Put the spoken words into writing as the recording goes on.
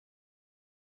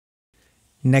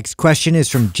Next question is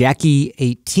from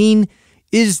Jackie18.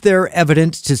 Is there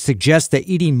evidence to suggest that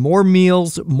eating more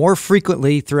meals more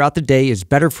frequently throughout the day is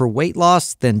better for weight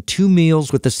loss than 2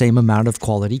 meals with the same amount of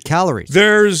quality calories?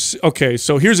 Okay,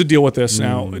 so here's the deal with this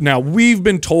now. Now, we've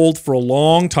been told for a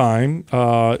long time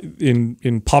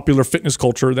in popular fitness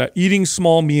culture that eating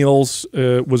small meals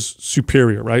was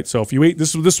superior, right? So if you eat,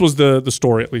 this was the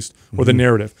story at least, or the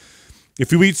narrative.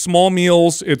 If you eat small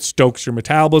meals, it stokes your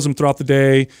metabolism throughout the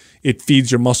day. It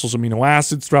feeds your muscles amino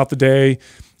acids throughout the day.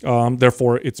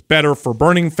 Therefore, it's better for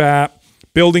burning fat,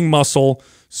 building muscle.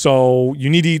 So you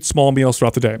need to eat small meals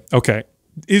throughout the day. Okay.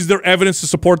 Is there evidence to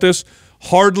support this?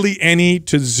 Hardly any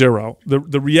to zero.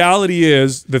 The reality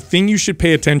is the thing you should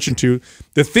pay attention to,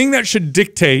 the thing that should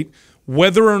dictate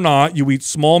whether or not you eat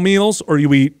small meals or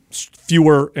you eat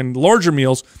fewer and larger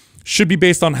meals should be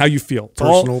based on how you feel.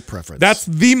 Personal preference. That's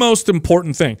the most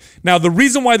important thing. Now, the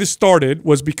reason why this started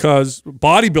was because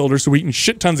bodybuilders who are eating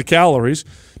shit tons of calories,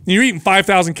 you're eating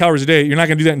 5,000 calories a day, you're not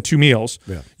going to do that in 2 meals.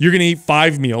 Yeah. You're going to eat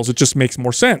 5 meals. It just makes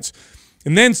more sense.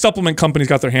 And then supplement companies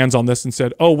got their hands on this and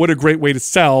said, oh, what a great way to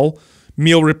sell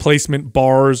meal replacement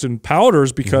bars and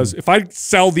powders, because if I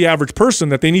sell the average person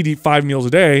that they need to eat 5 meals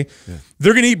a day,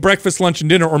 they're going to eat breakfast, lunch, and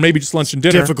dinner, or maybe just lunch and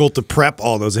dinner. It's difficult to prep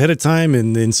all those ahead of time,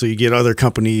 and then so you get other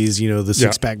companies, you know, the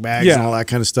 6-pack bags and all that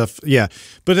kind of stuff. Yeah,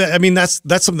 but I mean that's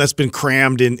something that's been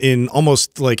crammed in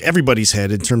almost like everybody's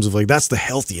head in terms of like that's the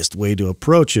healthiest way to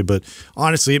approach it. But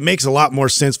honestly, it makes a lot more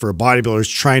sense for a bodybuilder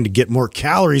trying to get more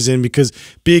calories in, because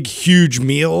big, huge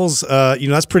meals, you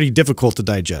know, that's pretty difficult to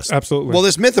digest. Absolutely. Well,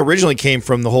 this myth originally came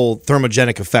from the whole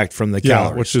thermogenic effect from the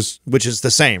calories, which is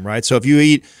the same, right? So if you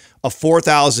eat a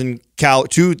 4,000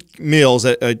 2 meals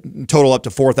at a total up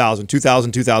to 4,000,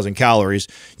 2,000 calories,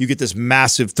 you get this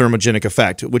massive thermogenic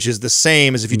effect, which is the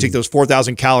same as if you take those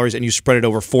 4,000 calories and you spread it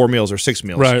over 4 meals or 6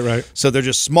 meals. Right, right. So they're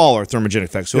just smaller thermogenic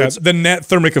effects. So it's, the net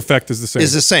thermic effect is the same.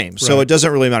 Is the same. So it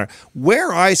doesn't really matter.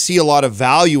 Where I see a lot of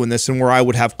value in this, and where I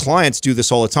would have clients do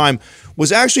this all the time,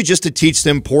 was actually just to teach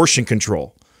them portion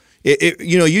control.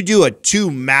 You know, you do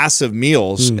 2 massive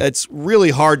meals, it's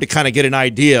really hard to kind of get an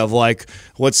idea of like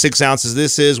what 6 ounces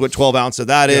this is, what 12 ounces of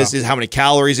that is how many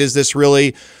calories is this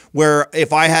really. Where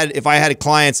if I had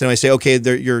clients and I say, okay,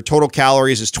 your total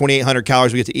calories is 2,800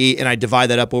 calories we get to eat, and I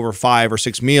divide that up over 5 or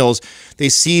 6 meals, they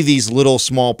see these little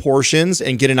small portions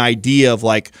and get an idea of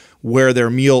like where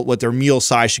what their meal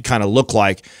size should kind of look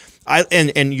like.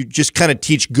 And you just kind of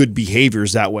teach good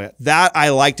behaviors that way. That I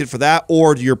liked it for that.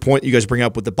 Or to your point you guys bring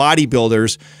up with the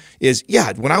bodybuilders is,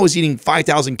 when I was eating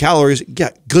 5,000 calories,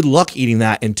 good luck eating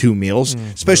that in 2 meals,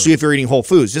 especially if you're eating whole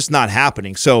foods. Just not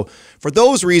happening. So for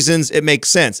those reasons, it makes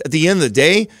sense. At the end of the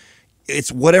day,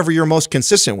 it's whatever you're most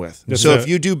consistent with. So if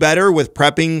you do better with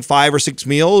prepping 5 or 6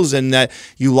 meals, and that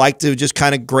you like to just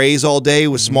kind of graze all day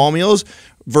with small meals,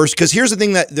 because here's the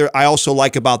thing that I also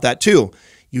like about that too.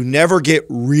 You never get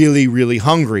really, really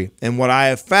hungry. And what I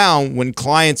have found, when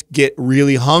clients get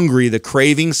really hungry, the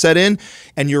cravings set in,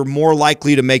 and you're more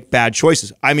likely to make bad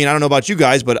choices. I mean, I don't know about you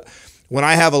guys, but when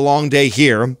I have a long day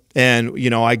here and, you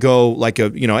know, I go like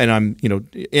and I'm,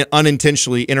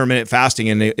 unintentionally intermittent fasting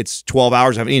and it's 12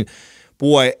 hours I haven't eaten,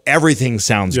 boy, everything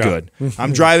sounds good.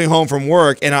 I'm driving home from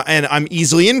work and I'm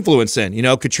easily influenced in. You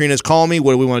know, Katrina's calling me,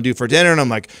 what do we want to do for dinner? And I'm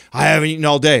like, I haven't eaten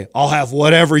all day. I'll have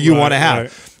whatever you want to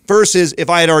have. Versus if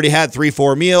I had already had 3,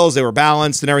 4 meals, they were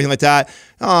balanced and everything like that.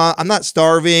 I'm not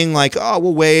starving, like, oh,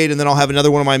 we'll wait and then I'll have another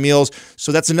one of my meals.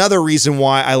 So that's another reason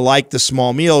why I like the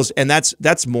small meals, and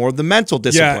that's more of the mental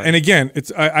discipline. Yeah, and again,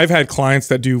 I've had clients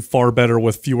that do far better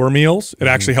with fewer meals. It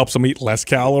actually helps them eat less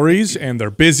calories, and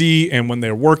they're busy, and when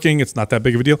they're working, it's not that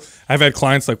big of a deal. I've had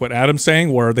clients like what Adam's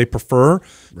saying, where they prefer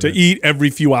to eat every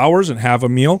few hours and have a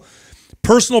meal.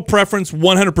 Personal preference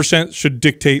 100% should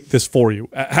dictate this for you.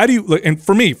 How do you, and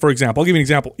for me, for example, I'll give you an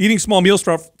example. Eating small meals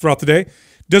throughout the day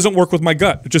doesn't work with my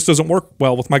gut. It just doesn't work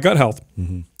well with my gut health.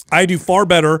 I do far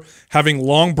better having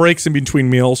long breaks in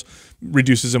between meals,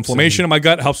 reduces inflammation in my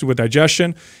gut, helps me with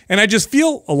digestion, and I just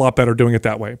feel a lot better doing it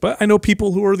that way. But I know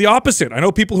people who are the opposite. I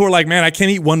know people who are like, man, I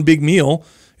can't eat one big meal.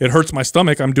 It hurts my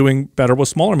stomach. I'm doing better with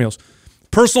smaller meals.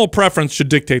 Personal preference should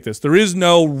dictate this. There is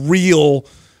no real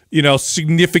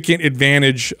significant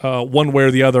advantage one way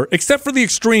or the other, except for the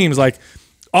extremes. Like,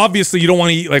 obviously, you don't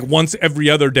want to eat like once every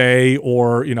other day,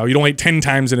 or, you don't eat 10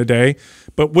 times in a day.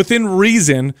 But within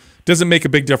reason, doesn't make a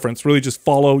big difference. Really just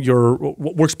follow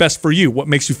what works best for you, what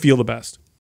makes you feel the best.